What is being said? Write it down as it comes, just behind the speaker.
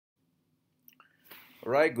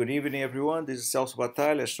All right, good evening, everyone. This is Celso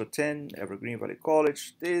Batalha, Astro 10, Evergreen Valley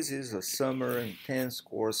College. This is a summer intense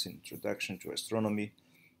course, Introduction to Astronomy.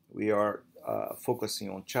 We are focusing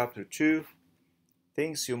on Chapter 2,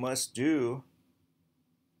 Things You Must Do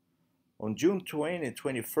on June 20,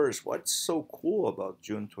 21st. What's so cool about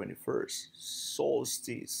June 21st?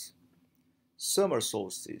 Solstice, summer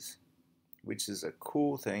solstice, which is a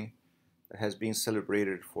cool thing that has been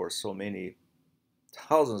celebrated for so many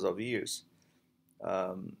thousands of years.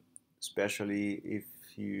 Um, Especially if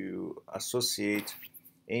you associate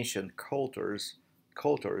ancient cultures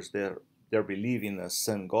they're believing a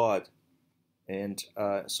sun god, and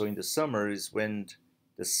so in the summer is when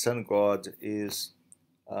the sun god is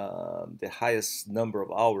the highest number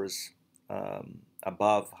of hours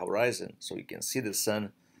above horizon, so you can see the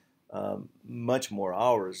sun much more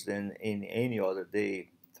hours than in any other day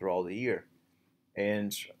throughout the year,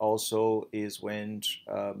 and also is when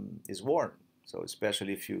it's warm. So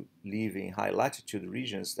especially if you live in high latitude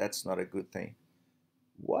regions, that's not a good thing.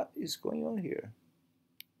 What is going on here?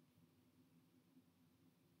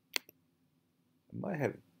 I might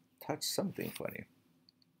have touched something funny.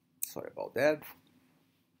 Sorry about that.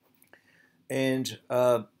 And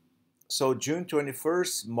so June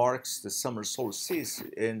 21st marks the summer solstice,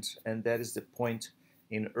 and that is the point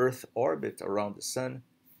in Earth orbit around the sun.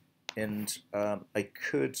 And I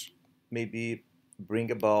could maybe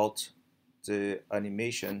bring about the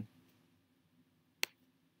animation.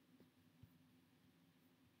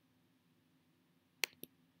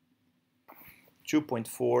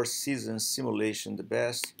 2.4 season simulation, the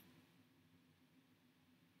best.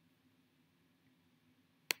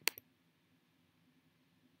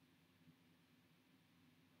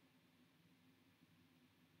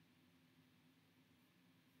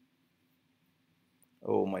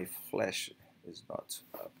 Oh, my flash is not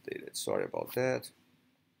updated. Sorry about that.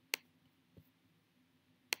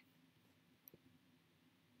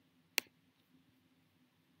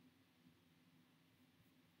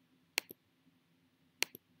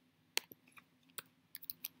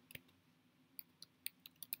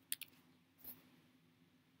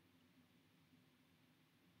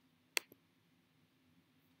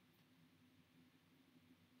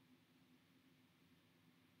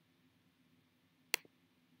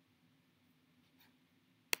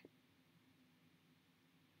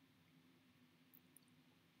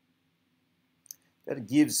 That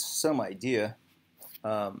gives some idea.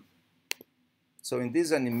 Um, so in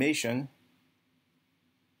this animation,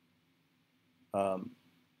 um,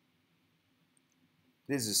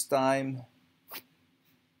 this is time.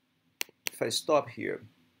 If I stop here,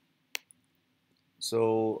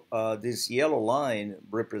 so this yellow line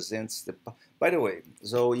represents the. By the way,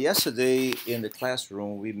 so yesterday in the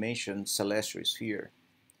classroom we mentioned celestial sphere.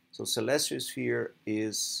 So celestial sphere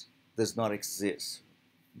does not exist,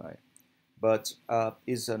 right? But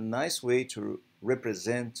is a nice way to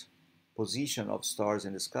represent position of stars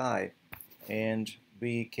in the sky, and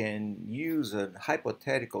we can use a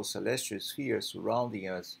hypothetical celestial sphere surrounding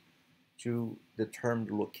us to determine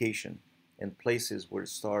the location and places where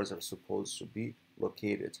stars are supposed to be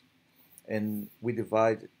located. And we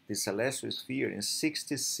divide the celestial sphere in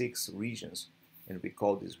 66 regions, and we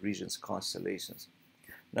call these regions constellations.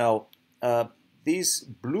 Now, this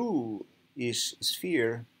bluish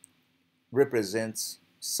sphere represents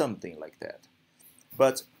something like that.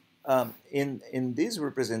 But in this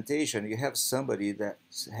representation, you have somebody that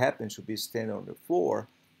happens to be standing on the floor,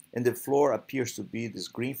 and the floor appears to be, this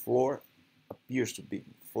green floor appears to be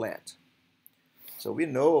flat. So we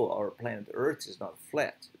know our planet Earth is not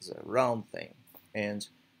flat, it's a round thing. And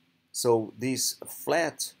so this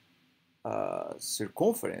flat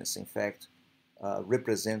circumference, in fact,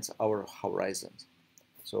 represents our horizon.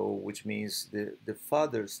 So which means the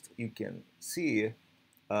farthest you can see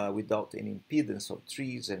without any impedance of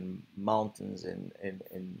trees and mountains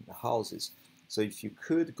and houses. So if you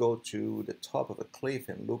could go to the top of a cliff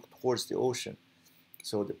and look towards the ocean,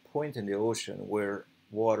 so the point in the ocean where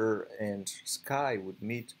water and sky would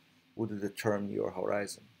meet would determine your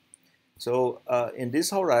horizon. So in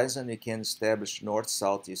this horizon, you can establish north,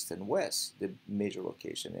 south, east, and west, the major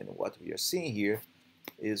location. And what we are seeing here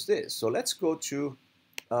is this. So let's go to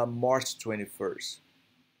March 21st,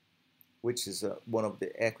 which is one of the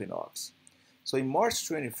equinox. So in March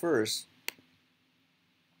 21st,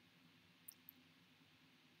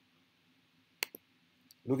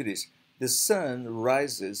 look at this. The sun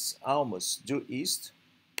rises almost due east,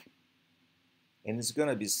 and it's going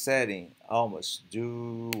to be setting almost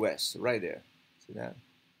due west, right there. See that?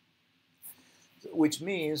 Which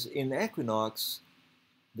means in equinox,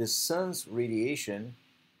 the sun's radiation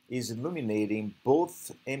is illuminating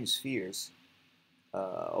both hemispheres,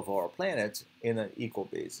 of our planet in an equal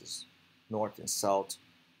basis, north and south,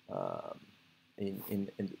 um,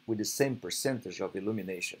 with the same percentage of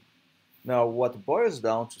illumination. Now, what boils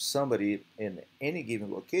down to somebody in any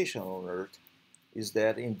given location on Earth is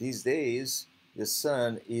that in these days, the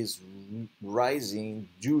sun is rising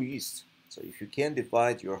due east. So if you can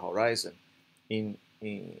divide your horizon in,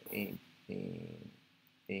 in, in,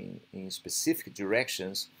 in, in specific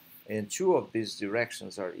directions, and two of these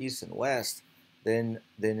directions are east and west, then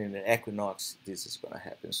in an equinox, this is going to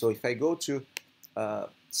happen. So if I go to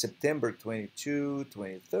September 22,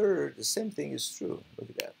 23rd, the same thing is true. Look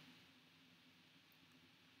at that.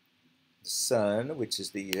 The sun, which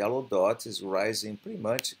is the yellow dot, is rising pretty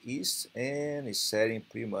much east and is setting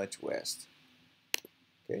pretty much west.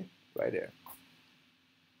 Okay, right there.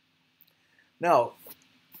 Now,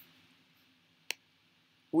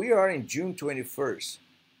 we are in June 21st.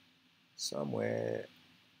 Somewhere,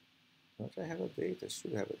 don't I have a date? I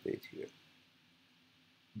should have a date here.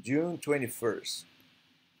 June 21st.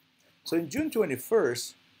 So in June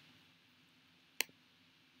 21st,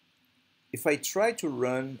 if I try to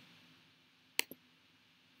run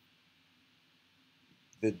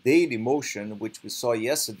the daily motion, which we saw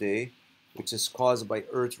yesterday, which is caused by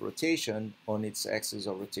Earth rotation on its axis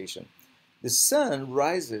of rotation, the sun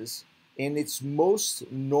rises in its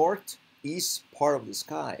most northeast part of the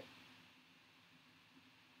sky.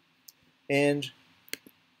 And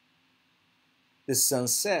the sun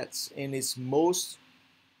sets in its most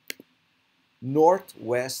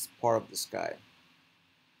northwest part of the sky.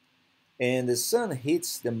 And the sun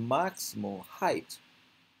hits the maximum height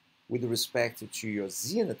with respect to your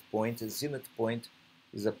zenith point. The zenith point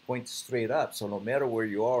is a point straight up. So no matter where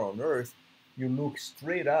you are on Earth, you look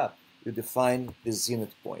straight up, you define the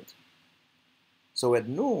zenith point. So at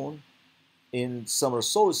noon, in summer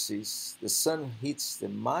solstice, the sun hits the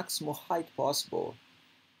maximum height possible,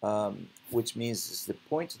 which means it's the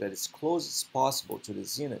point that is closest possible to the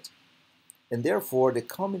zenith. And therefore, the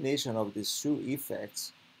combination of these two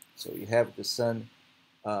effects, so you have the sun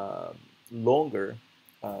longer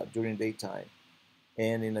during daytime,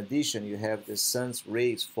 and in addition, you have the sun's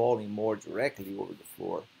rays falling more directly over the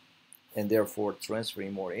floor, and therefore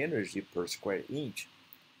transferring more energy per square inch.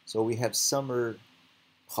 So we have summer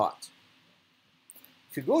hot.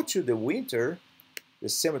 If you go to the winter,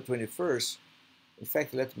 December 21st, in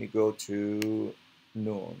fact, let me go to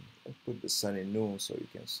noon. I'll put the sun in noon so you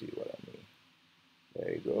can see what I mean.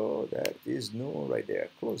 There you go. That is noon right there,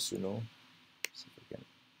 close to noon. See if I can.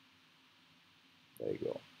 There you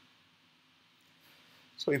go.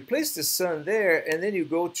 So you place the sun there, and then you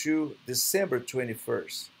go to December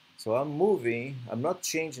 21st. So I'm moving. I'm not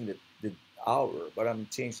changing the hour, but I'm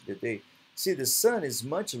changing the day. See, the sun is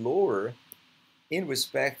much lower in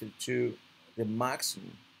respect to the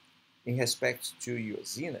maximum, in respect to your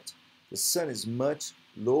zenith. The sun is much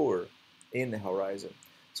lower in the horizon.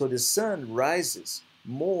 So the sun rises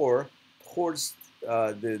more towards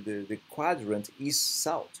the quadrant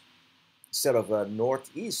east-south. Instead of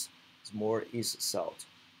northeast, it's more east-south.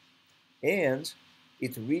 And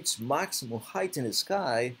it reached maximum height in the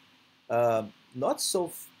sky not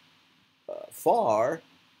so far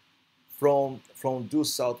from due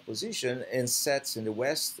south position, and sets in the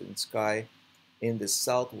western sky in the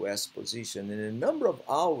southwest position. In a number of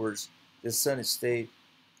hours, the sun stays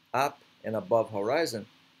up and above horizon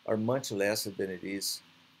are much less than it is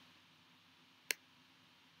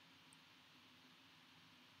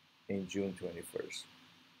in June 21st,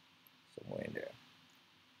 somewhere in there.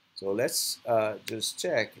 So let's just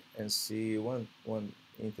check and see one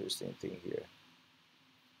interesting thing here.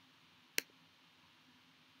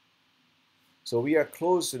 So we are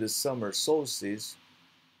close to the summer solstice.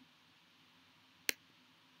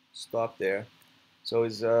 Stop there. So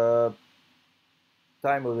it's time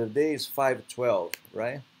of the day is 5:12,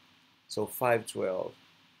 right? So 5:12,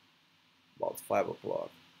 about 5 o'clock.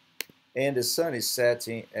 And the sun is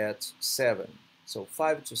setting at 7. So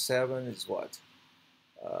 5 to 7 is what?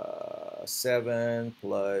 7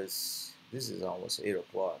 plus, this is almost 8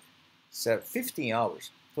 o'clock. 15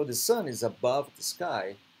 hours. So the sun is above the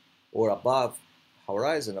sky, or above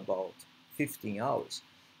horizon, about 15 hours.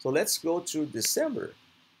 So let's go to December.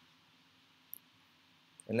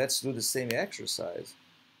 And let's do the same exercise.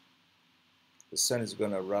 The sun is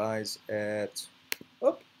going to rise at,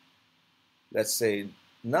 let's say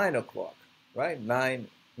 9 o'clock, right? 9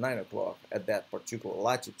 o'clock at that particular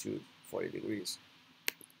latitude, 40 degrees.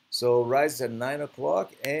 So rise at 9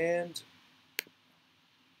 o'clock and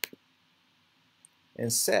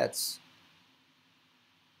sets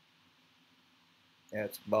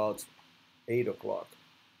at about 8 o'clock.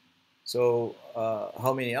 So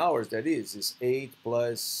how many hours that is? It's 8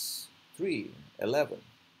 plus 3, 11.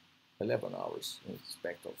 11 hours in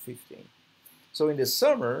respect of 15. So in the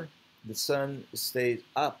summer, the sun stays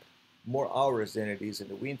up more hours than it is in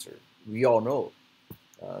the winter. We all know.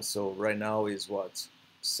 So right now is what,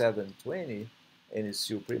 7:20, and it's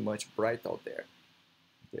still pretty much bright out there.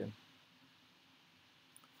 Okay.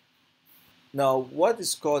 Now, what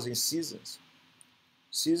is causing seasons?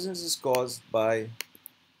 Seasons is caused by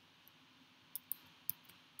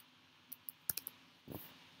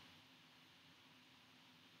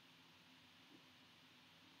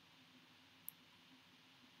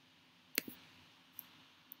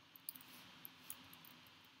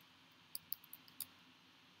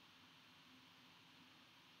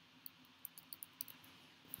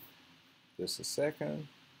just a second.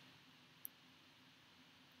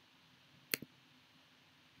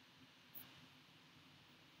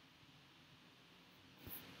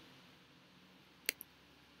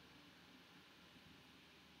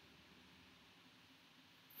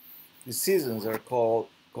 The seasons are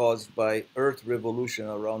caused by Earth revolution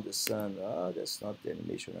around the sun. Ah, that's not the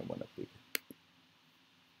animation I want to pick.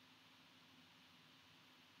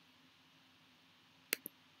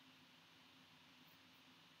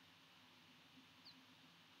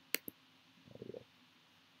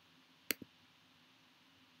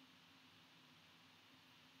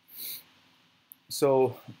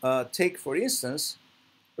 So take, for instance,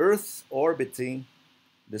 Earth orbiting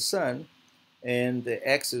the sun and the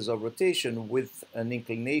axis of rotation with an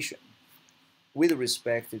inclination with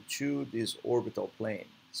respect to this orbital plane.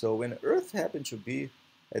 So when Earth happens to be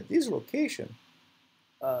at this location,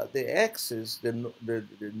 the axis, the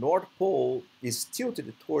North Pole is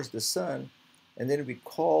tilted towards the sun, and then we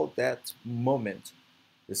call that moment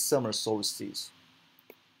the summer solstice.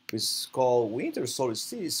 We call winter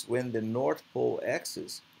solstice when the North Pole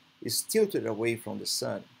axis is tilted away from the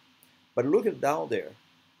sun. But look at down there,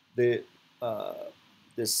 the uh,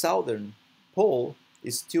 the southern pole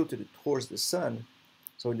is tilted towards the sun.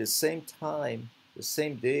 So in the same time, the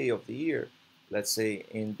same day of the year, let's say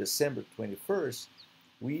in December 21st,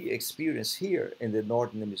 we experience here in the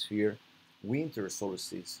northern hemisphere winter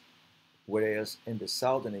solstice, whereas in the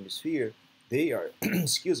southern hemisphere they are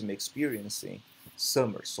excuse me, experiencing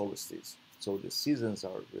summer solstice. So the seasons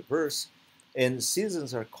are reversed, and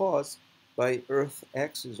seasons are caused by Earth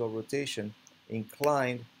axis of rotation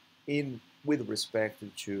inclined in with respect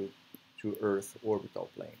to Earth orbital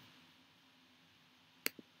plane.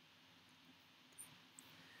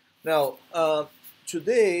 Now,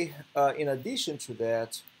 today, in addition to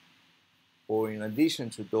that, or in addition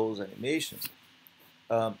to those animations,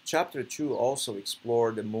 Chapter 2 also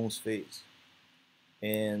explored the moon's phase.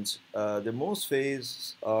 And the moon's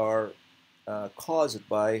phase are caused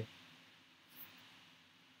by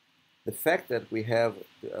the fact that we have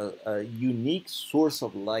a unique source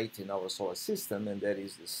of light in our solar system, and that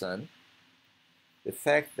is the sun. The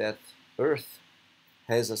fact that Earth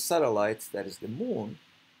has a satellite that is the moon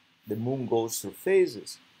goes through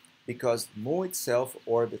phases because the moon itself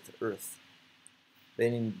orbits Earth.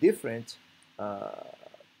 Then in different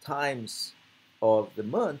times of the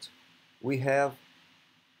month, we have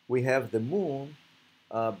the moon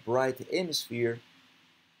bright hemisphere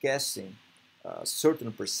casting a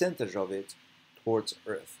certain percentage of it towards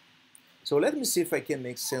Earth. So let me see if I can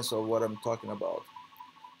make sense of what I'm talking about.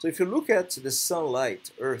 So if you look at the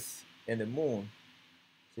sunlight, Earth, and the moon,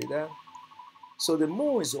 see that? So the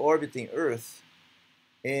moon is orbiting Earth,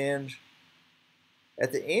 and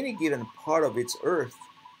at any given part of its Earth,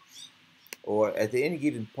 or at any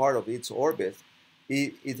given part of its orbit,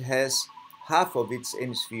 it has half of its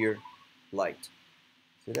hemisphere light.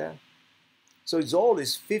 See that? So it's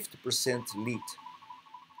always 50% lit.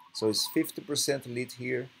 So it's 50% lit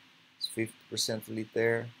here, it's 50% lit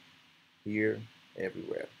there, here,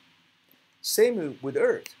 everywhere. Same with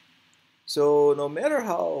Earth. So no matter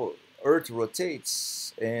how Earth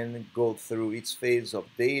rotates and goes through its phase of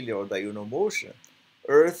daily or diurnal motion,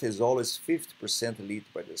 Earth is always 50% lit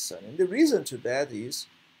by the sun. And the reason to that is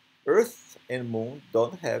Earth and Moon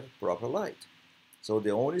don't have proper light. So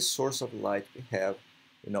the only source of light we have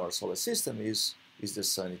in our solar system is the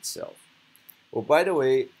sun itself. Oh, by the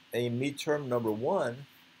way, in midterm number 1,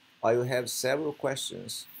 I will have several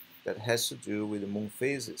questions that has to do with the moon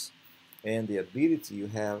phases and the ability you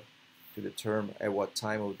have to determine at what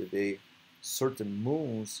time of the day certain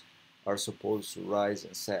moons are supposed to rise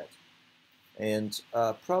and set. And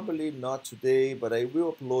probably not today, but I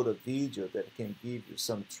will upload a video that can give you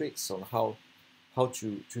some tricks on how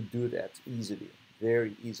to do that easily,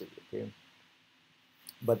 very easily, okay?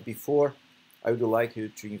 But before, I would like you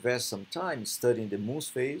to invest some time studying the moon's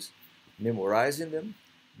phase memorizing them,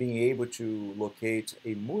 being able to locate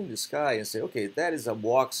a moon in the sky and say, okay, that is a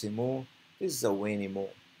waxing moon, this is a waning moon,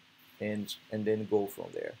 and then go from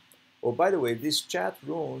there. Oh, by the way, these chat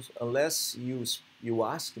rooms, unless you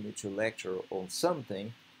ask me to lecture on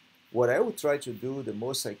something, what I will try to do the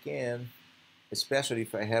most I can, especially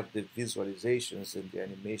if I have the visualizations and the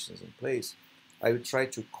animations in place, I will try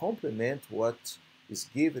to complement what is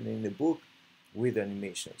given in the book with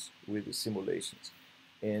animations, with the simulations.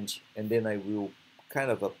 And then I will kind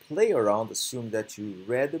of play around, assume that you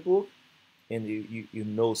read the book and you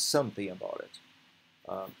know something about it.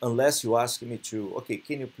 Unless you ask me to, okay,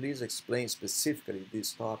 can you please explain specifically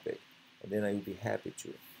this topic? And then I will be happy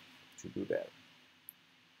to do that.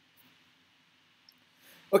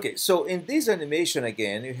 Okay, so in this animation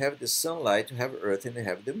again, you have the sunlight, you have Earth, and you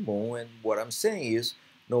have the moon. And what I'm saying is,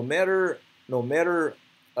 no matter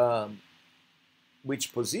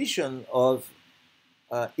which position of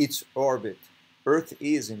its orbit Earth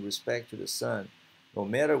is in respect to the sun, no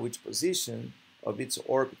matter which position of its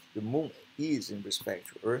orbit the moon is in respect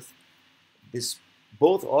to Earth,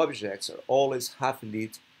 both objects are always half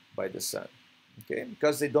lit by the sun. Okay,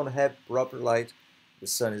 because they don't have proper light, the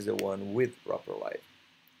sun is the one with proper light.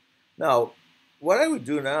 Now, what I will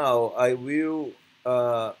do now, I will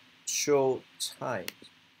show time.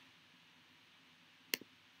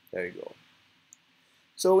 There you go.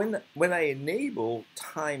 So when I enable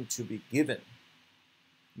time to be given,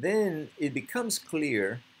 then it becomes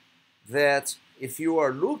clear that if you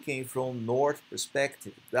are looking from north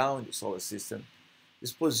perspective down the solar system,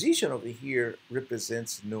 this position over here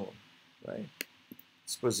represents noon, right?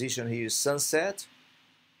 This position here is sunset,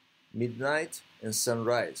 midnight, and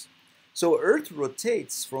sunrise. So Earth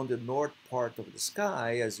rotates from the north part of the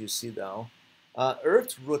sky, as you see down.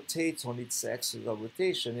 Earth rotates on its axis of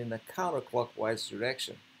rotation in a counterclockwise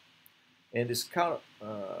direction. And this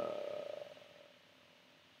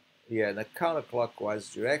in a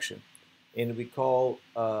counterclockwise direction. And we call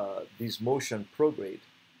this motion prograde.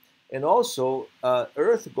 And also,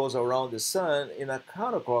 Earth goes around the sun in a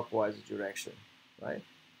counterclockwise direction, right?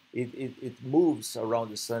 It moves around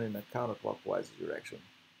the sun in a counterclockwise direction.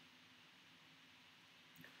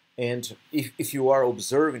 And if you are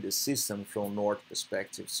observing the system from north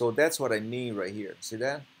perspective, so that's what I mean right here. See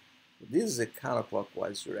that? This is a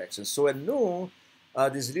counterclockwise direction. So at noon,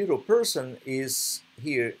 this little person is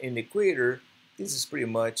here in the equator. This is pretty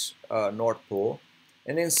much North Pole.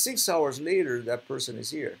 And then 6 hours later, that person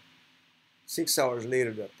is here. 6 hours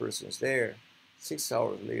later, that person is there. 6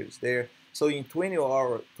 hours later, is there. So in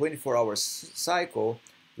 24-hour cycle,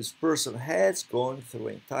 this person has gone through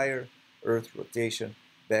entire Earth rotation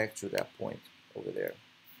back to that point over there.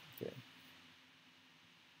 Okay.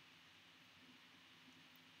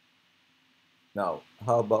 Now,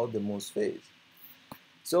 how about the moon's phase?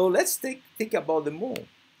 So let's think about the moon.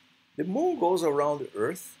 The moon goes around the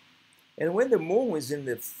Earth, and when the moon is in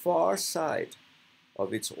the far side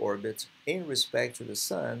of its orbit in respect to the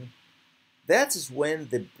sun, that is when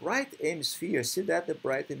the bright hemisphere, see that the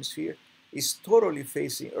bright hemisphere is totally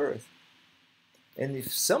facing Earth. And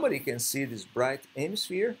if somebody can see this bright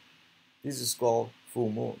hemisphere, this is called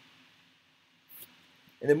full moon.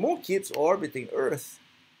 And the moon keeps orbiting Earth,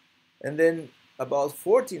 and then about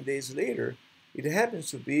 14 days later, it happens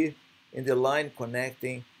to be in the line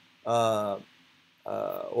connecting, or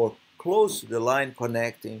close to the line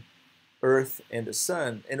connecting Earth and the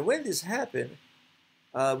sun. And when this happens,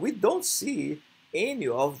 we don't see any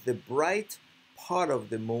of the bright part of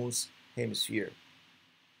the moon's hemisphere,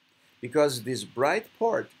 because this bright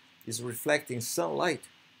part is reflecting sunlight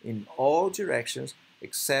in all directions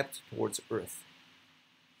except towards Earth.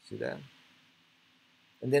 See that?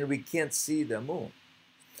 And then we can't see the moon.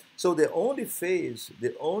 So the only phase,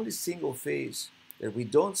 the only single phase that we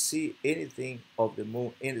don't see anything of the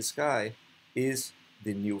moon in the sky is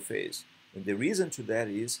the new phase. And the reason to that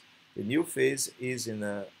is the new phase is in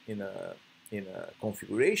a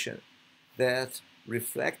configuration that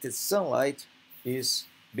reflected sunlight is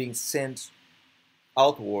being sent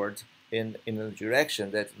outward in a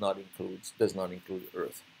direction that does not include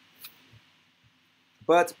Earth.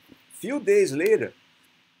 But few days later,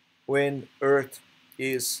 when Earth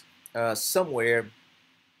is somewhere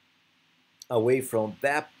away from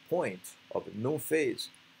that point of the noon phase,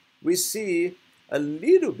 we see a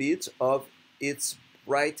little bit of its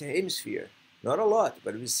bright hemisphere. Not a lot,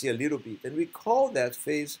 but we see a little bit. And we call that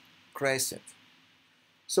phase crescent.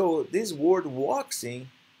 So this word waxing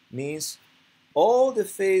means all the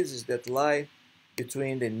phases that lie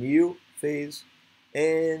between the new phase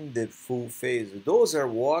and the full phase. Those are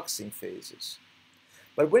waxing phases.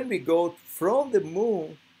 But when we go from the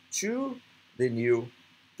moon to the new,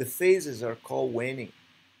 the phases are called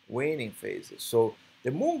waning phases. So the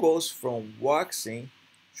moon goes from waxing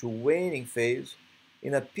to waning phase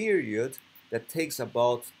in a period that takes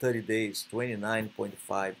about 30 days,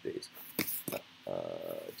 29.5 days.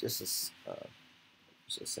 Just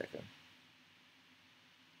a second.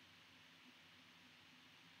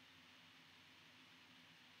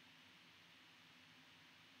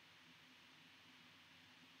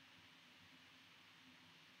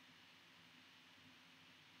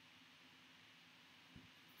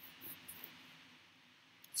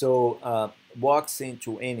 So waxing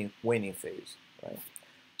to waning phase, right?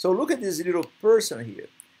 So look at this little person here.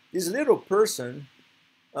 This little person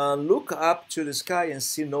look up to the sky and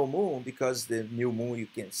see no moon because the new moon you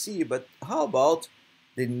can see. But how about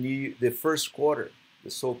the first quarter, the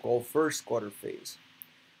so-called first quarter phase?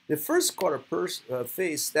 The first quarter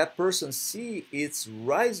phase, that person see it's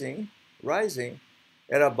rising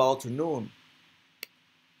at about noon.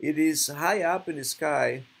 It is high up in the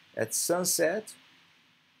sky at sunset,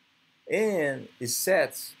 and it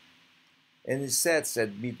sets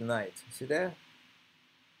at midnight. See that?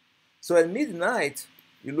 So at midnight,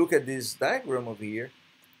 you look at this diagram over here.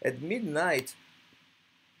 At midnight,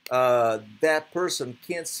 that person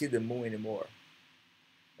can't see the moon anymore,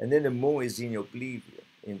 and then the moon is in oblivion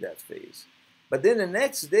in that phase. But then the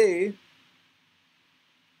next day,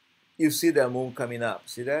 you see the moon coming up.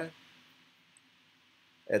 See that?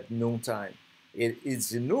 At noontime.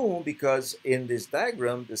 It's noon because in this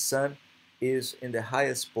diagram, the sun is in the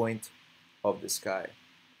highest point of the sky.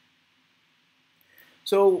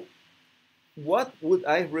 So what would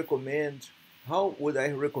I recommend? How would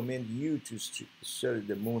I recommend you to study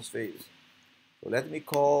the moon's phase? So let me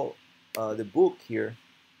call the book here,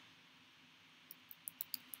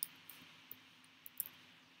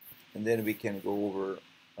 and then we can go over.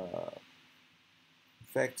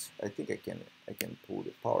 In fact, I think I can pull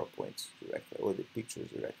the PowerPoints directly or the pictures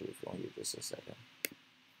directly from here. Just a second.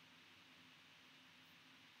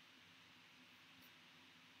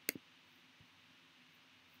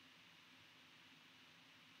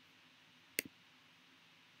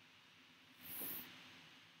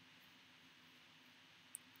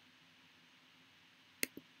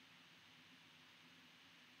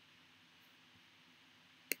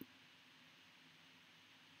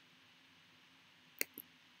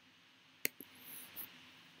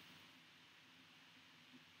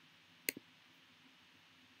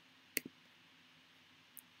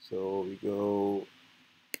 So we go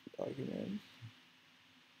documents.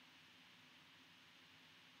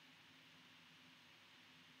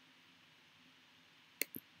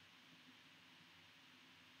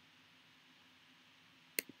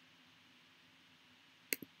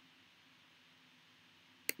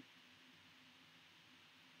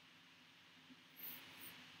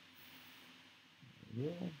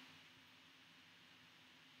 Yeah.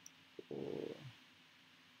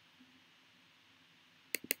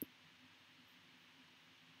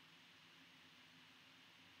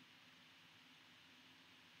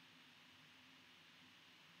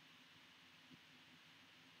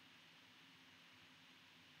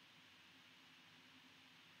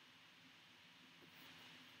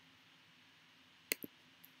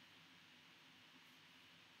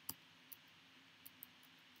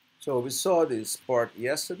 So we saw this part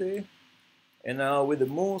yesterday, and now with the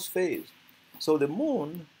moon's phase. So the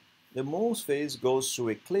moon's phase goes through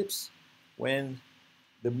eclipse when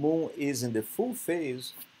the moon is in the full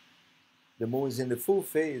phase. The moon is in the full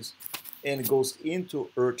phase and goes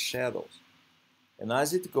into Earth shadows. And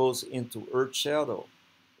as it goes into Earth shadow,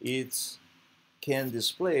 it can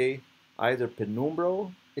display either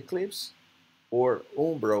penumbral eclipse or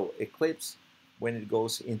umbral eclipse when it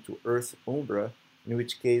goes into Earth umbra, in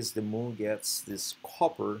which case the moon gets this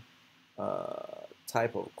copper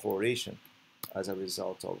type of coloration as a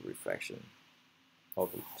result of refraction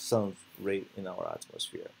of the sun's ray in our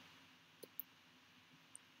atmosphere.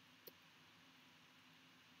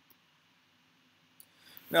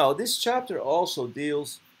 Now, this chapter also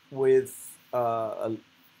deals with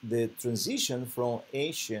the transition from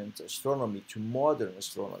ancient astronomy to modern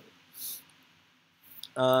astronomy.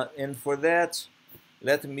 And for that,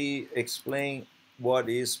 let me explain what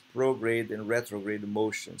is prograde and retrograde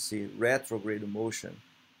motion. See, retrograde motion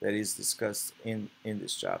that is discussed in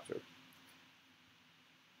this chapter.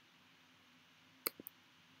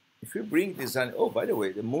 If you bring this on, oh, by the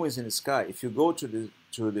way, the moon is in the sky. If you go to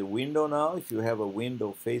the window now, if you have a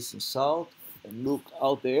window facing south and look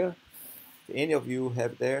out there, if any of you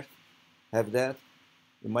have that,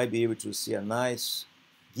 you might be able to see a nice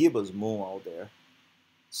gibbous moon out there.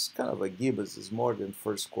 It's kind of a gibbous, it's more than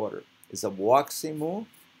first quarter. It's a waxing moon,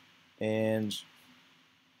 and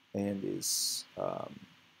and is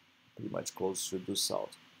pretty much close to due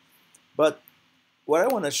south. But what I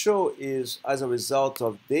want to show is, as a result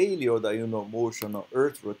of daily or diurnal motion of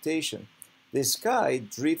Earth rotation, the sky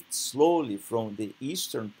drifts slowly from the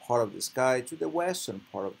eastern part of the sky to the western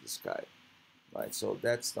part of the sky, right? So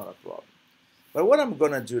that's not a problem. But what I'm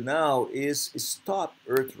going to do now is stop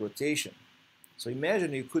Earth rotation. So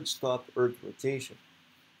imagine you could stop Earth rotation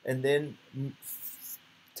and then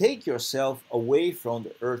take yourself away from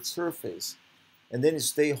the Earth's surface and then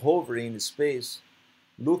stay hovering in space,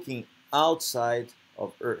 looking outside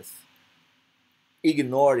of Earth,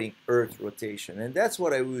 ignoring Earth rotation. And that's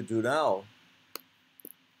what I will do now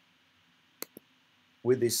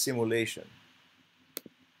with this simulation.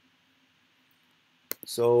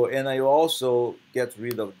 So, and I also get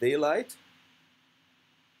rid of daylight,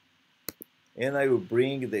 and I will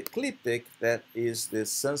bring the ecliptic, that is the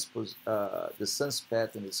sun's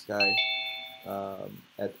path in the sky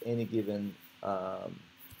at any given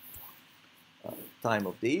time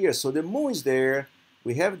of the year. So the moon is there,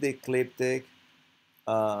 we have the ecliptic,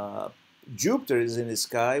 Jupiter is in the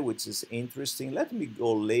sky, which is interesting. Let me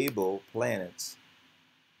go label planets.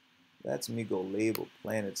 Let me go label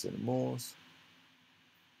planets and moons.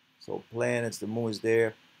 So planets, the moon is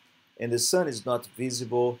there, and the sun is not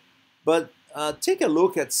visible. But take a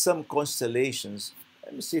look at some constellations.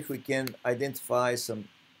 Let me see if we can identify some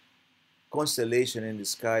constellation in the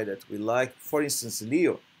sky that we like. For instance,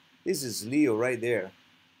 Leo. This is Leo right there.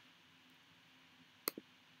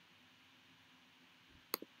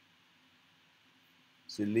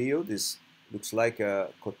 See Leo, this looks like a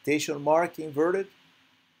quotation mark inverted,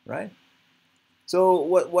 right? So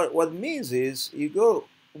what it means is you go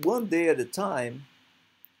one day at a time,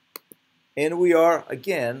 and we are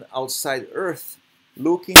again outside Earth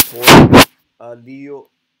looking for Leo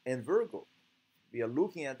and Virgo. We are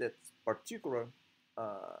looking at that particular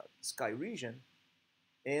sky region,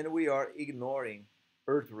 and we are ignoring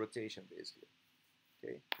Earth rotation basically.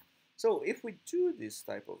 Okay, so if we do these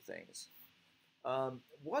type of things,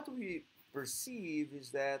 what we perceive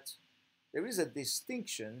is that there is a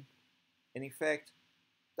distinction, and in fact,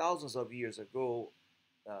 thousands of years ago,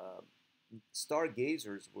 uh,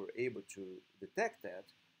 stargazers were able to detect that.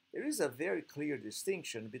 There is a very clear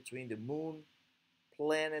distinction between the moon,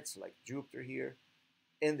 planets like Jupiter here,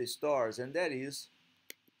 and the stars, and that is,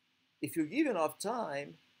 if you give enough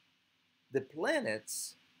time, the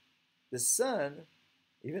planets, the sun,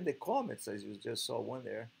 even the comets, as you just saw one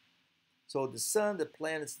there, so the sun, the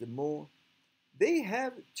planets, the moon, they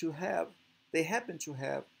happen to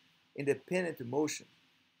have independent motion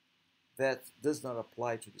that does not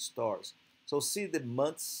apply to the stars. So see, the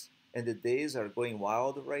months and the days are going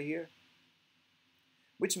wild right here,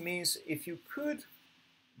 which means if you could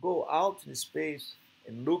go out in space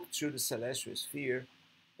and look through the celestial sphere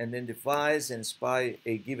and then devise and spy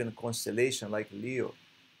a given constellation like Leo,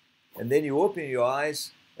 and then you open your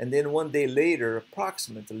eyes, and then one day later,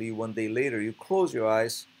 approximately one day later, you close your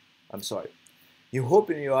eyes. I'm sorry. You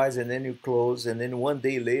open your eyes and then you close, and then one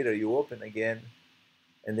day later you open again,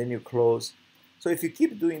 and then you close. So if you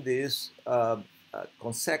keep doing this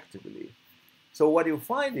consecutively, so what you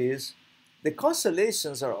find is the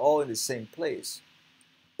constellations are all in the same place,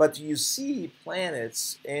 but you see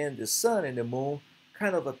planets and the sun and the moon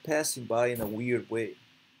kind of passing by in a weird way.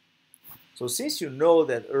 So since you know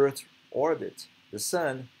that Earth orbits the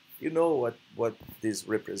sun, you know what this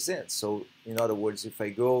represents. So in other words, if I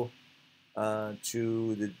go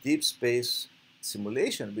to the deep space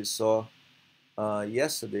simulation we saw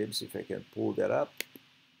yesterday, let's see if I can pull that up.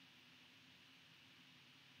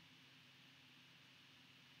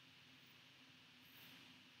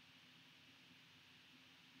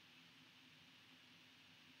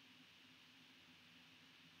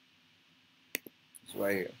 It's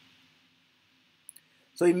right here.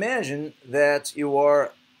 So imagine that you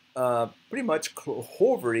are pretty much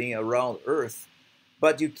hovering around Earth,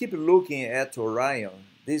 but you keep looking at Orion,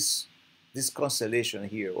 this constellation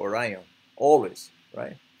here, Orion, always,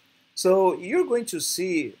 right? So you're going to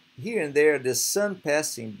see here and there the sun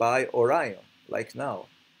passing by Orion, like now,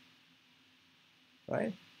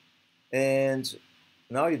 right? And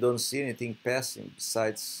now you don't see anything passing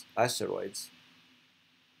besides asteroids.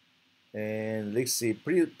 And let's see,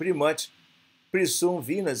 pretty much, pretty soon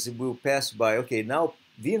Venus will pass by. Okay, now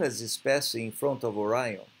Venus is passing in front of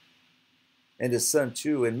Orion, and the Sun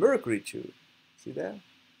too, and Mercury too. See that?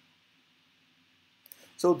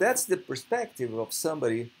 So that's the perspective of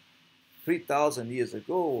somebody 3,000 years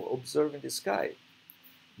ago observing the sky.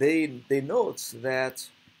 They note that,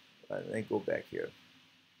 let me go back here.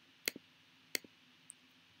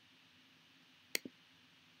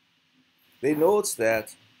 They note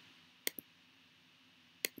that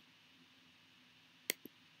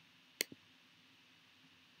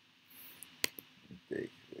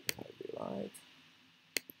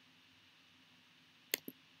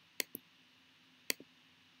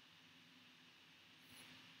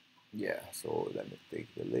Yeah, so let me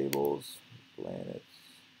take the labels, planets.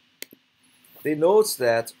 They note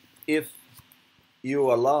that if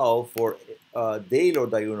you allow for daily or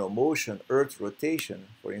diurnal motion, Earth rotation,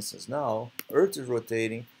 for instance, now Earth is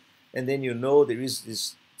rotating, and then you know there is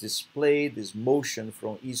this display, this motion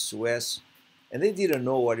from east to west, and they didn't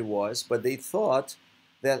know what it was, but they thought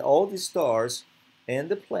that all the stars and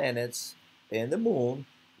the planets and the moon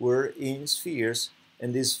were in spheres,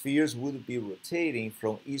 and these spheres would be rotating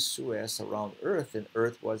from east to west around Earth, and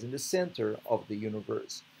Earth was in the center of the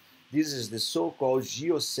universe. This is the so-called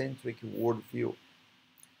geocentric worldview.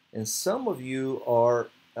 And some of you are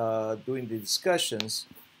doing the discussions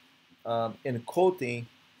and quoting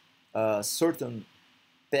certain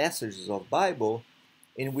passages of Bible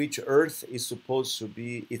in which earth is supposed to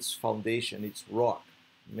be its foundation, its rock.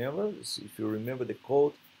 Remember, if you remember the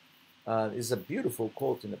quote, it's a beautiful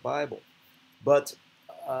quote in the Bible. But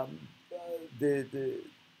um, the, the,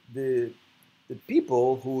 the, the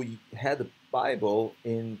people who had the Bible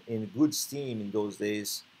in good steam in those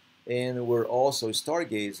days and were also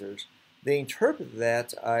stargazers, they interpreted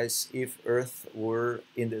that as if Earth were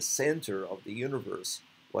in the center of the universe,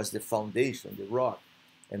 was the foundation, the rock,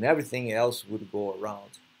 and everything else would go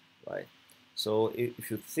around, right? So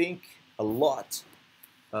if you think a lot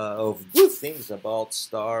of good things about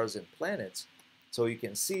stars and planets. So you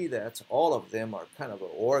can see that all of them are kind of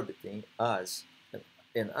orbiting us,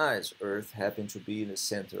 and us, Earth, happen to be in the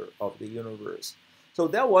center of the universe. So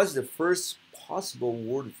that was the first possible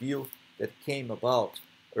worldview that came about.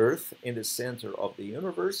 Earth in the center of the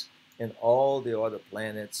universe, and all the other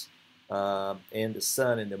planets and the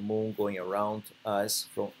sun and the moon going around us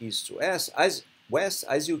from east to west,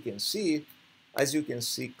 as you can see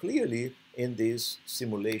clearly in this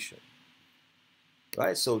simulation,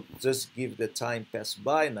 right? So just give the time pass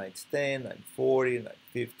by, 9:10, 9:40,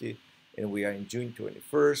 9:50, and we are in June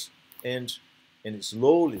 21st, and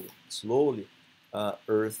slowly,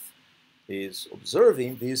 Earth is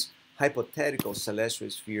observing this hypothetical celestial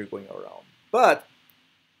sphere going around. But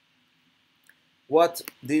what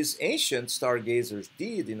these ancient stargazers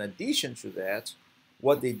did, in addition to that,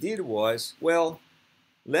 what they did was, well,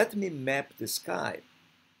 let me map the sky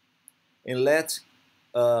and let's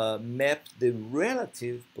map the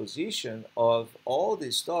relative position of all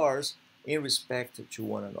the stars in respect to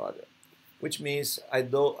one another. Which means I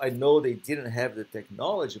know they didn't have the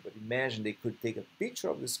technology, but imagine they could take a picture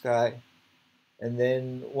of the sky and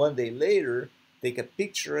then one day later take a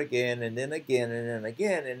picture again and then again and then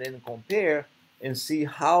again and then compare and see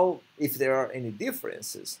how, if there are any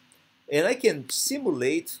differences. And I can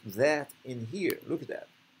simulate that in here. Look at that.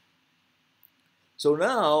 So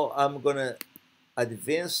now I'm gonna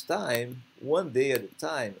advance time one day at a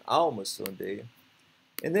time, almost one day.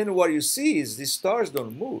 And then what you see is the stars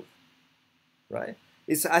don't move, right?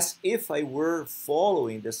 It's as if I were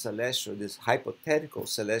following the celestial, this hypothetical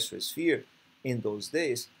celestial sphere in those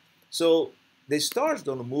days. So the stars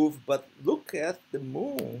don't move, but look at the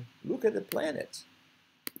moon, look at the planets.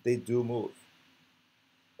 They do move.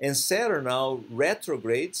 And Saturn now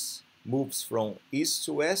retrogrades, moves from east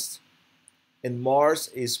to west, and Mars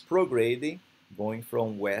is prograding, going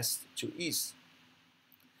from west to east.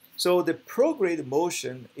 So the prograde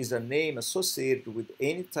motion is a name associated with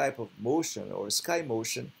any type of motion or sky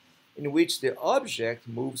motion in which the object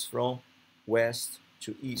moves from west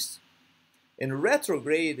to east. And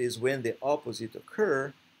retrograde is when the opposite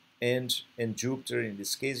occur, and Jupiter in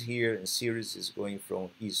this case here in Ceres is going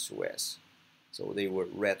from east to west. So they were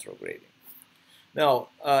retrograding. Now,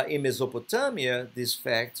 in Mesopotamia, this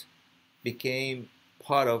fact became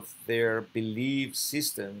part of their belief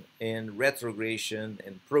system, and retrogration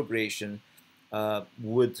and progression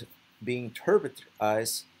would be interpreted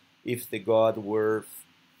as if the god were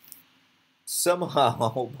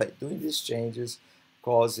somehow, by doing these changes,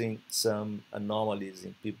 causing some anomalies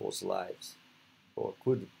in people's lives, or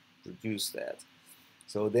could produce that.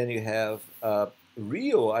 So then you have a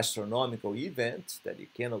real astronomical event that you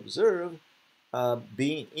can observe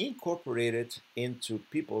being incorporated into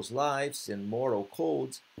people's lives and moral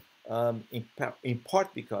codes, in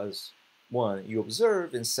part because, one, you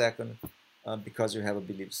observe, and second, because you have a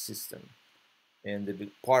belief system. And the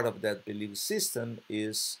part of that belief system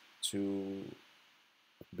is to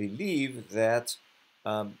believe that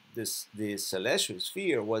the celestial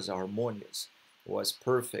sphere was harmonious, was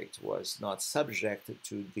perfect, was not subject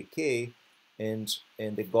to decay, and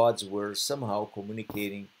the gods were somehow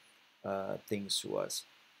communicating things to us.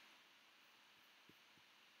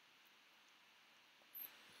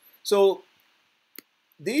 So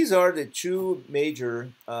these are the two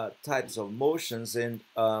major types of motions, and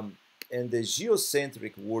the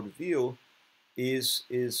geocentric worldview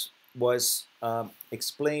is was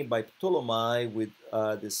explained by Ptolemy with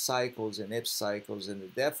the cycles and epicycles and the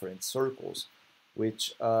different circles,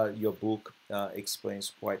 which your book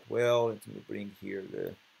explains quite well. Let me bring here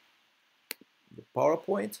the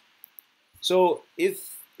PowerPoint. So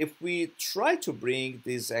if we try to bring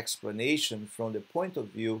this explanation from the point of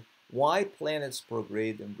view why planets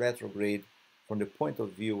prograde and retrograde from the point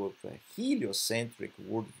of view of a heliocentric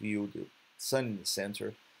worldview, the sun in the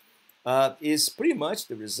center, is pretty much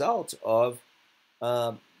the result of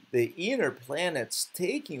uh, the inner planets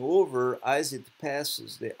taking over as it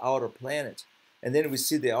passes the outer planet. And then we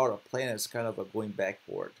see the outer planets kind of going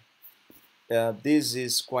backward. This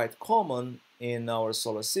is quite common in our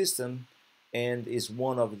solar system and is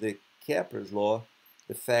one of the Kepler's law,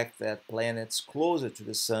 the fact that planets closer to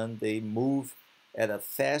the sun, they move at a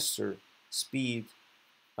faster speed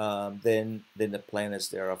than the planets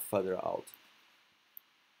that are further out.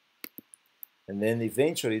 And then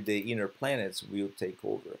eventually the inner planets will take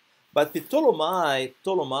over. But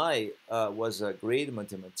Ptolemy was a great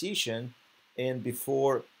mathematician, and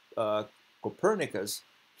before Copernicus,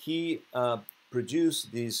 he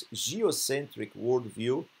produced this geocentric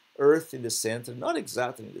worldview, Earth in the center, not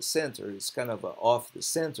exactly in the center, it's kind of off the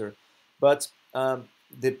center, but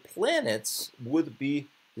the planets would be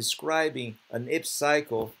describing an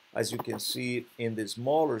epicycle, as you can see in the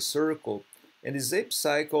smaller circle. And this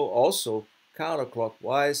epicycle also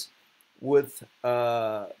counterclockwise would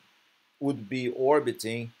be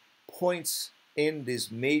orbiting points in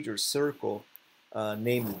this major circle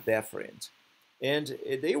named deferent. And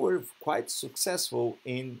they were quite successful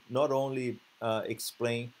in not only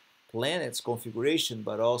explain planets' configuration,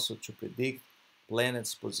 but also to predict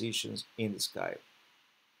planets' positions in the sky.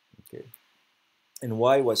 Okay. And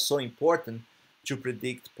why it was so important to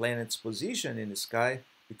predict planets' position in the sky?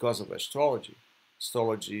 Because of astrology.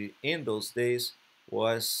 Astrology in those days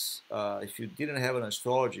was, if you didn't have an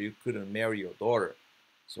astrologer, you couldn't marry your daughter.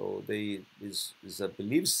 So this is a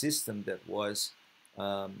belief system that was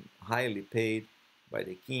highly paid by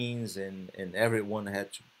the kings, and everyone had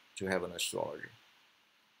to have an astrologer.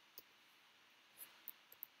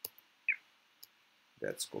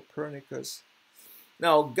 That's Copernicus.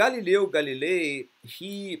 Now, Galileo Galilei,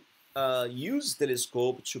 he used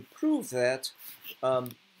telescope to prove that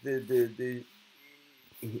the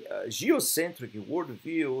geocentric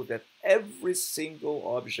worldview, that every single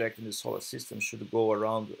object in the solar system should go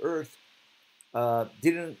around the Earth,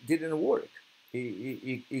 didn't work.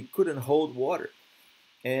 It couldn't hold water.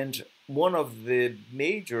 And one of the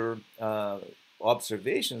major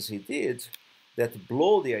observations he did that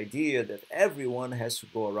blew the idea that everyone has to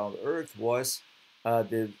go around Earth was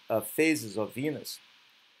the phases of Venus.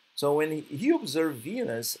 So when he observed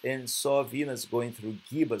Venus and saw Venus going through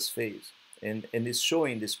gibbous phase, and it's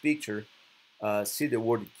showing this picture, see the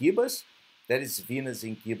word gibbous? That is Venus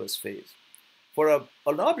in gibbous phase. For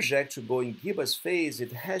an object to go in gibbous phase,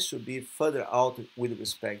 it has to be further out with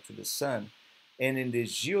respect to the sun. And in the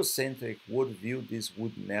geocentric worldview, this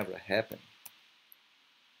would never happen.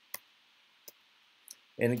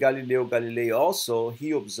 And Galileo Galilei also,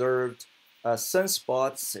 he observed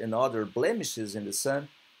sunspots and other blemishes in the sun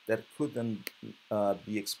that couldn't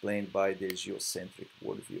be explained by the geocentric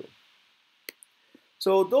worldview.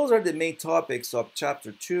 So those are the main topics of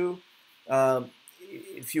chapter 2.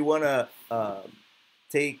 If you want to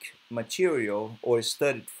take material or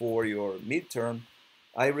study it for your midterm,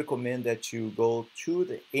 I recommend that you go to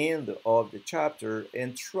the end of the chapter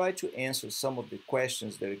and try to answer some of the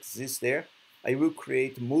questions that exist there. I will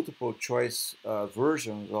create multiple choice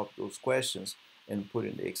versions of those questions and put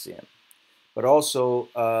in the exam. But also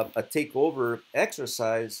a takeover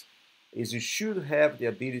exercise is you should have the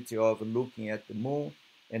ability of looking at the moon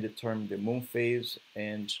and determine the moon phase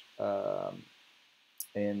and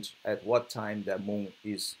at what time that moon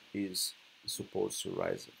is supposed to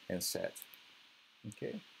rise and set.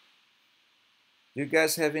 Okay. Do you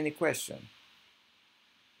guys have any question?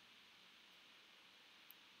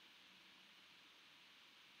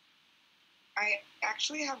 I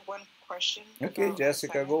actually have one question. Okay,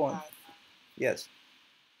 Jessica, go on. Yes.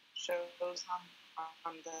 Shows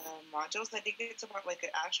on the modules. I think it's about like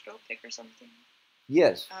an astro pick or something.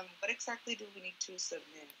 Yes. What exactly do we need to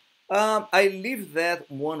submit? I leave that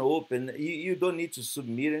one open. You don't need to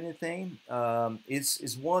submit anything.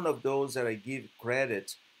 It's one of those that I give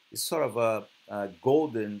credit. It's sort of a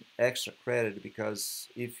golden extra credit, because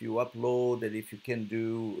if you upload and if you can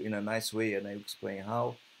do in a nice way, and I explain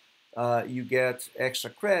how, you get extra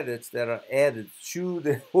credits that are added to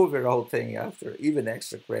the overall thing after. Even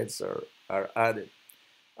extra credits are added.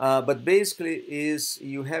 But basically is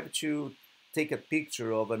you have to take a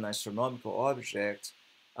picture of an astronomical object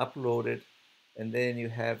upload it, and then you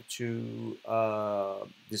have to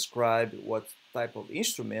describe what type of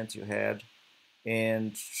instrument you had,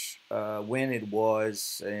 and when it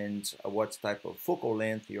was, and what type of focal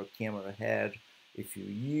length your camera had, if you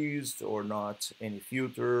used or not any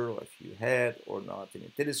filter, or if you had or not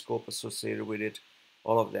any telescope associated with it.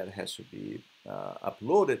 All of that has to be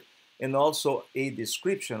uploaded, and also a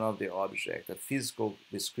description of the object, a physical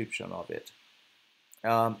description of it.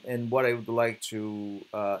 And what I would like to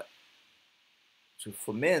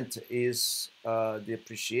foment is the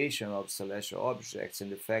appreciation of celestial objects,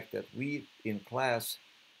 and the fact that we in class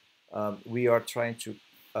we are trying to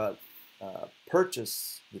uh,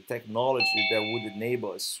 purchase the technology that would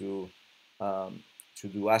enable us um, to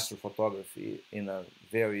do astrophotography in a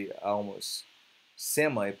very almost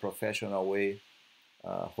semi-professional way,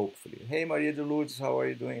 hopefully. Hey, Maria de Lourdes, how are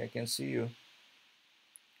you doing? I can see you.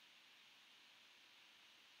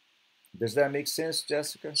 Does that make sense,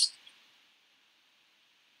 Jessica?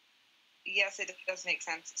 Yes, it does make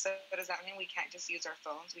sense. So does that mean we can't just use our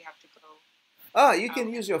phones? We have to go You can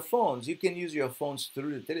out use and your phones. You can use your phones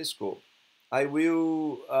through the telescope. I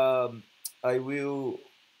will, um, I will,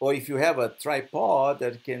 or if you have a tripod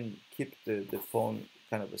that can keep the phone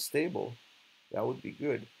kind of stable, that would be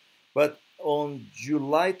good. But on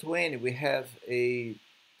July 20, we have an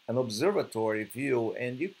observatory view,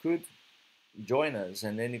 and you could join us,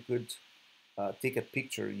 and then you could take a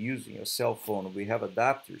picture using your cell phone. We have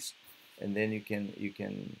adapters, and then you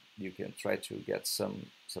can try to get some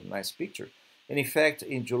nice picture. And in fact,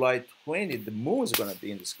 in July 20, the moon is going to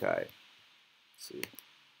be in the sky. Let's see,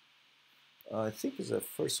 I think it's the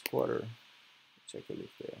first quarter. Check a look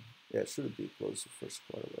there. Yeah, it should be close to first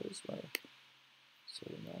quarter. What is my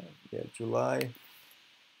 79? Yeah, July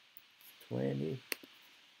 20.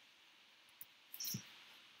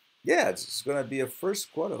 Yeah, it's going to be a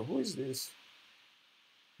first quarter. Who is this?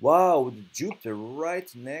 Wow, with Jupiter right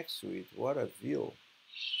next to it. What a view.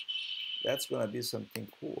 That's going to be something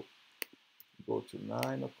cool. Go to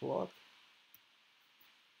 9 o'clock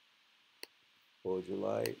or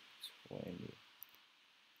July 20.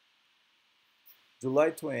 July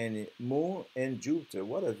 20, Moon and Jupiter.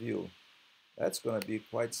 What a view. That's going to be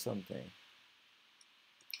quite something.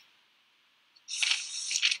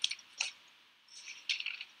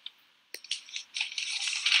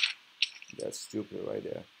 That's Jupiter right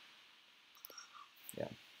there. Yeah.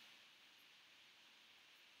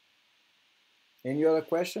 Any other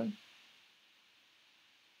question?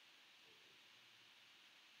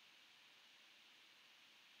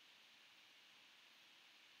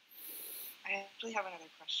 I actually have another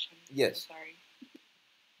question. Yes. I'm sorry.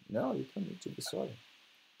 No, you don't need to be sorry.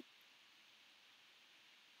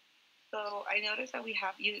 So I noticed that we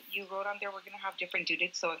have you wrote on there we're gonna have different due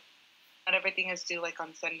dates. So not everything is due like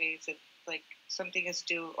on Sundays. It's like something is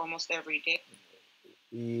due almost every day.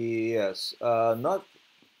 Yes. Not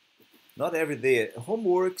every day.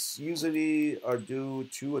 Homeworks usually are due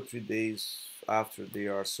 2 or 3 days after they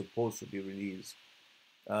are supposed to be released.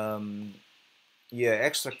 Um, yeah,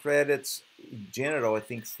 extra credits in general, I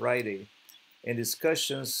think Friday. And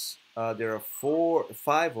discussions, there are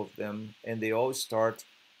 5 of them, and they all start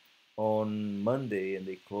on Monday and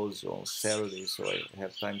they close on Saturday, so I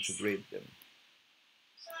have time to grade them.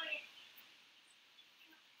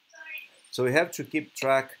 So we have to keep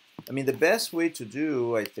track. I mean, the best way to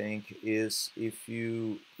do, I think, is if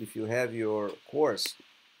you have your course,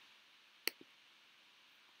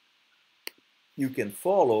 you can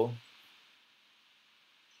follow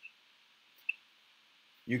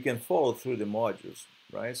through the modules,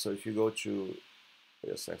 right? So if you go to,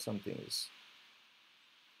 wait a sec, something is.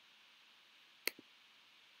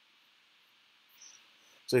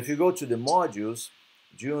 So if you go to the modules,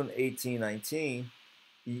 June 18, 19,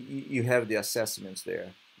 you have the assessments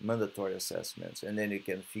there, mandatory assessments, and then you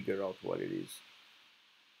can figure out what it is.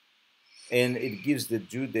 And it gives the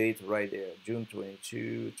due date right there, June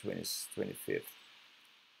 22, 25th.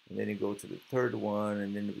 And then you go to the third one,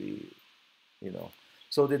 and then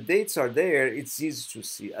So the dates are there, it's easy to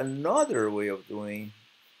see. Another way of doing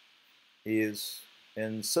is,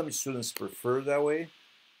 and some students prefer that way,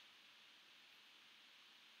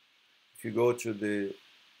 if you go to the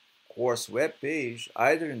course web page,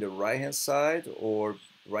 either in the right hand side or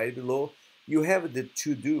right below, you have the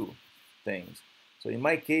to do things. So in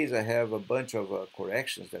my case, I have a bunch of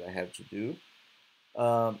corrections that I have to do,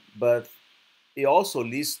 but it also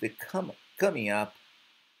lists the coming up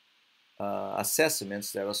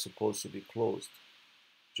assessments that are supposed to be closed.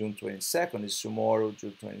 June 22nd is tomorrow,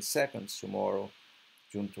 June 22nd is tomorrow,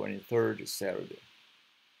 June 23rd is Saturday.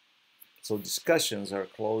 So discussions are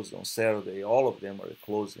closed on Saturday. All of them are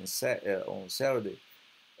closed on Saturday.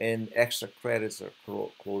 and extra credits are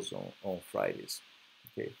closed on Fridays.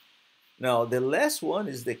 Okay. Now the last one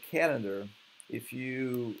is the calendar. If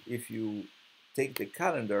you take the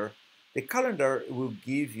calendar will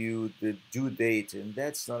give you the due date, and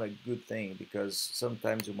that's not a good thing because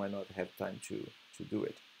sometimes you might not have time to do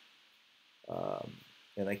it. Um,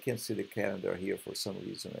 and I can't see the calendar here for some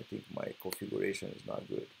reason. I think my configuration is not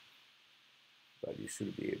good, but you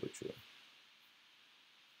should be able to.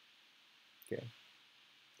 Okay.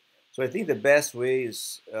 So I think the best way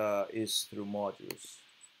is through modules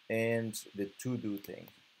and the to-do thing,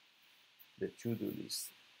 the to-do list.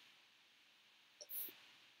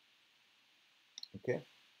 Okay.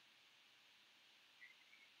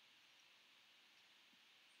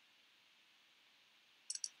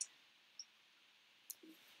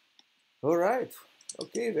 All right.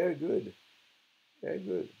 Okay. Very good. Very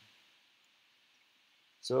good.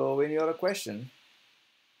 So any other question?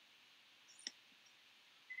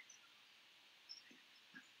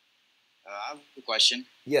 I have a question.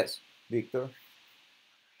 Yes, Victor.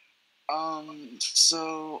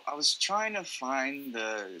 So I was trying to find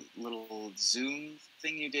the little Zoom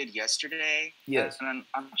thing you did yesterday. Yes. And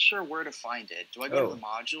I'm not sure where to find it. Do I go to the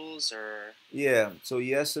modules or? Yeah. So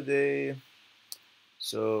yesterday,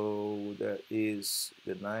 so that is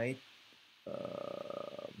the night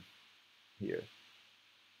here,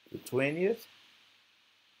 the 20th.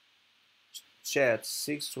 Chat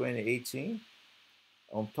 6/20/18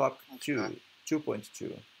 on top Okay.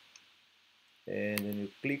 2.2, and then you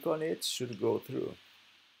click on it, should go through.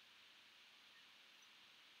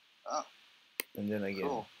 Oh, and then again.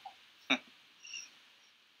 cool.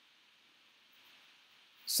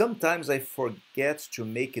 Sometimes I forget to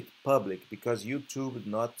make it public because YouTube would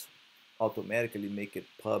not automatically make it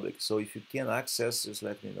public. So if you can access, just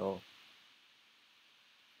let me know.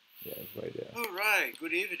 Yeah, it's right there. All right.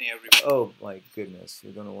 Good evening, everybody. Oh my goodness,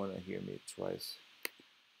 you don't want to hear me twice.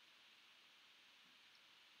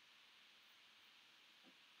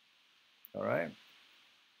 All right.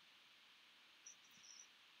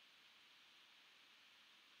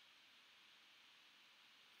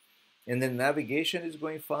 And then navigation is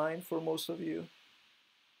going fine for most of you.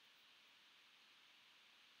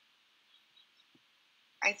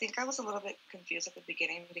 I think I was a little bit confused at the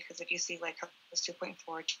beginning because if you see like how it's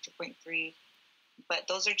 2.4 to 2.3, but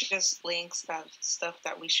those are just links of stuff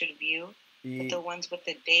that we should view. But the ones with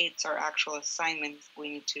the dates are actual assignments we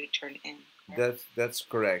need to turn in. That's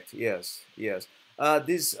correct. Yes, yes.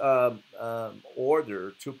 This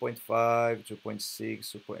order 2.5,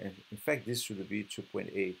 2.6, 2. In fact, this should be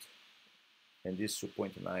 2.8, and this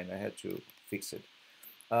 2.9. I had to fix it.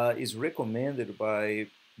 Is recommended by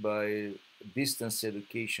distance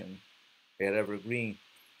education at Evergreen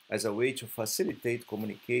as a way to facilitate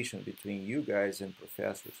communication between you guys and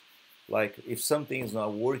professors. Like if something is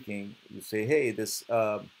not working, you say, "Hey, this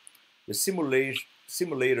the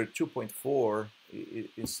simulator 2.4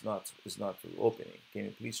 is not opening. Can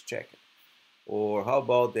you please check it?" Or how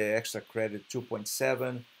about the extra credit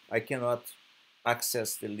 2.7? I cannot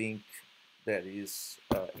access the link that is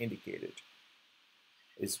indicated.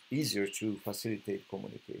 It's easier to facilitate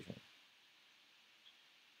communication.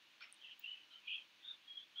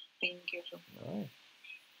 Thank you. All right.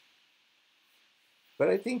 But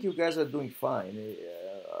I think you guys are doing fine.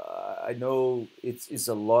 I know it's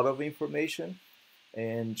a lot of information,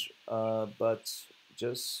 and but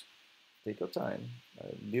just take your time.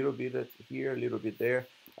 A little bit here, a little bit there.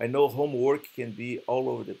 I know homework can be all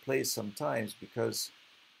over the place sometimes because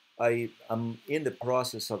am in the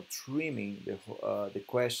process of trimming the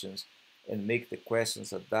questions and make the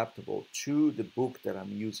questions adaptable to the book that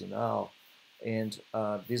I'm using now. And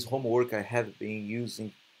this homework I have been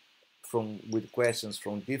using with questions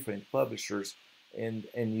from different publishers, and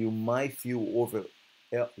you might feel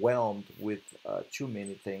overwhelmed with too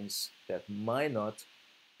many things that might not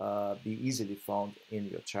be easily found in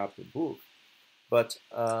your chapter book. But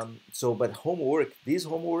but homework,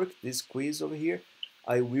 this quiz over here,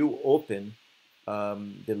 I will open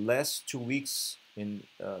the last 2 weeks in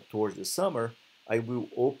towards the summer. I will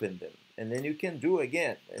open them, and then you can do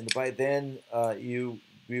again. And by then, you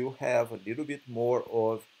will have a little bit more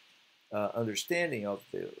of understanding of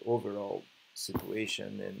the overall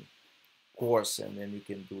situation and course, and then you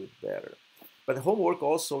can do it better. But homework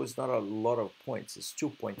also is not a lot of points. It's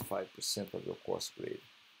 2.5% of your course grade.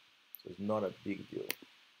 So it's not a big deal.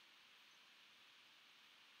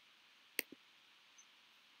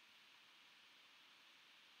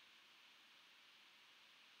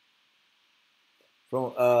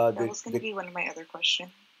 From that was going to be one of my other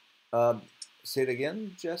questions. Say it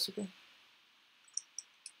again, Jessica.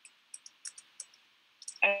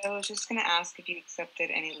 I was just going to ask if you accepted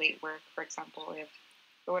any late work, for example, if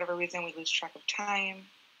for whatever reason we lose track of time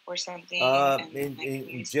or something. And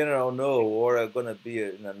in general, no, or I'm gonna be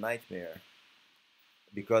in a nightmare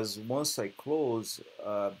because once I close,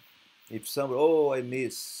 if some I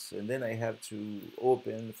miss, and then I have to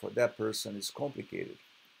open for that person, it's complicated.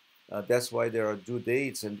 That's why there are due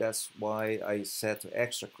dates, and that's why I set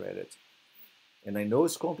extra credit. And I know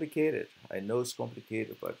it's complicated. I know it's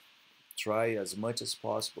complicated, but try as much as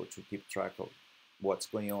possible to keep track of what's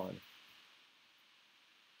going on.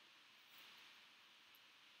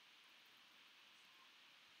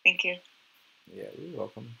 Thank you. Yeah, you're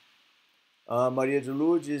welcome. Maria de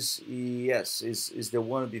Lourdes, yes, is the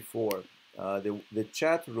one before. The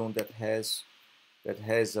chat room that has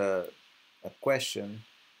a question.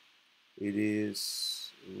 It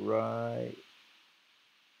is right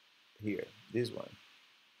here. This one.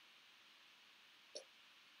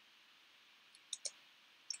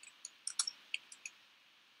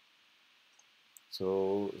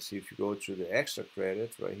 So see if you go to the extra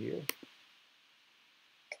credit right here,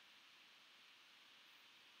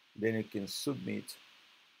 then you can submit.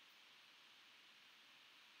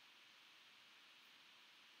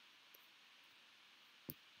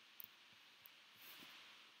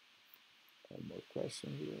 One more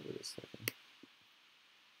question here. Wait a second.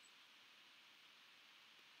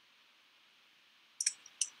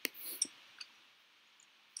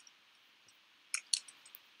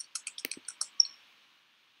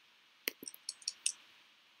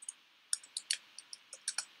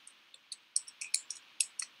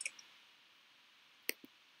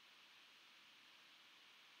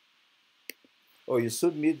 Oh, you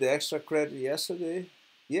submit the extra credit yesterday?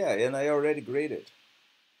 Yeah, and I already graded.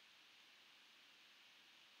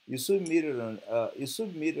 You submitted an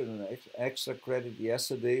extra credit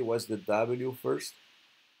yesterday. Was the W first,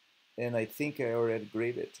 and I think I already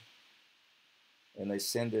graded, and I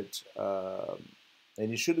sent it. And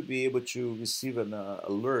you should be able to receive an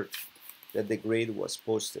alert that the grade was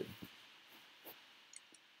posted.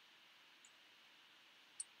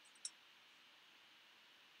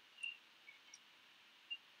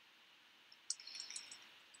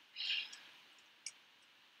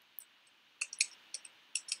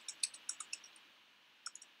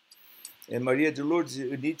 And Maria de Lourdes,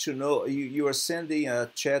 you need to know you are sending a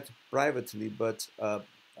chat privately, but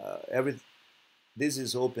every this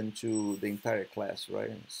is open to the entire class,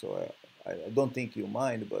 right? So I don't think you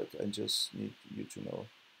mind, but I just need you to know.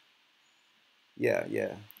 Yeah,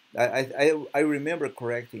 yeah. I remember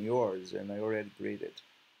correcting yours, and I already graded.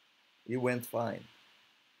 You went fine.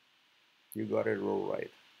 You got it all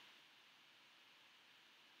right.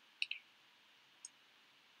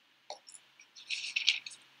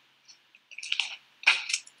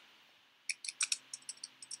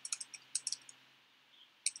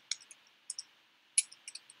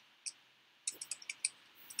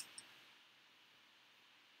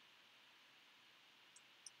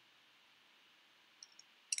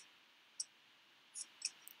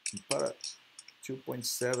 Para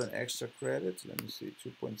 2.7 extra credit. Let me see,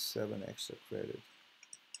 2.7 extra credit.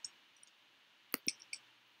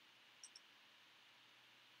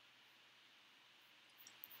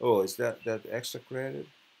 Oh, is that extra credit?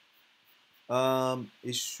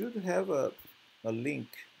 It should have a link.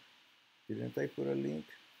 Didn't I put a link?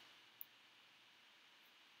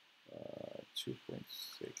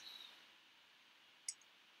 2.6.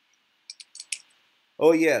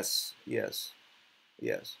 Oh, yes, yes,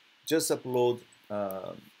 yes. Just upload,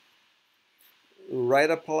 write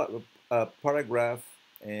a paragraph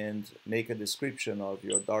and make a description of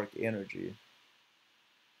your dark energy.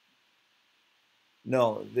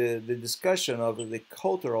 No, the discussion of the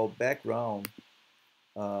cultural background,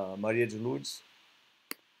 Maria de Lourdes,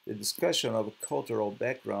 the discussion of a cultural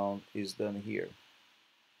background is done here,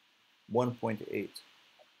 1.8.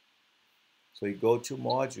 So you go to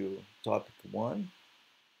module topic 1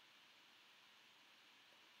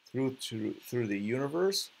 through the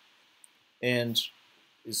universe, and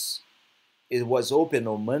it was open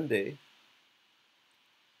on Monday.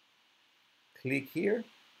 Click here.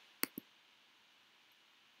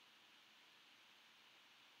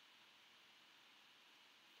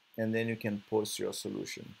 And then you can post your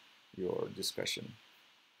solution, your discussion,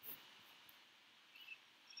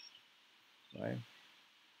 right?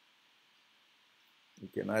 You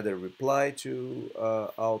can either reply to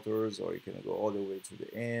authors, or you can go all the way to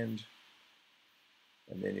the end,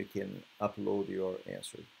 and then you can upload your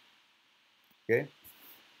answer. Okay?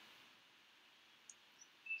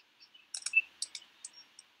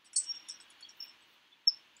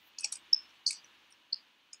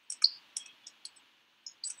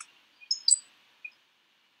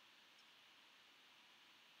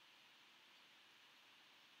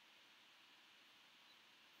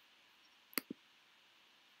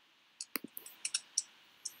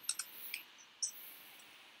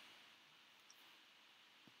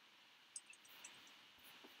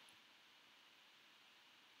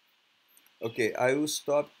 Okay, I will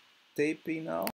stop taping now.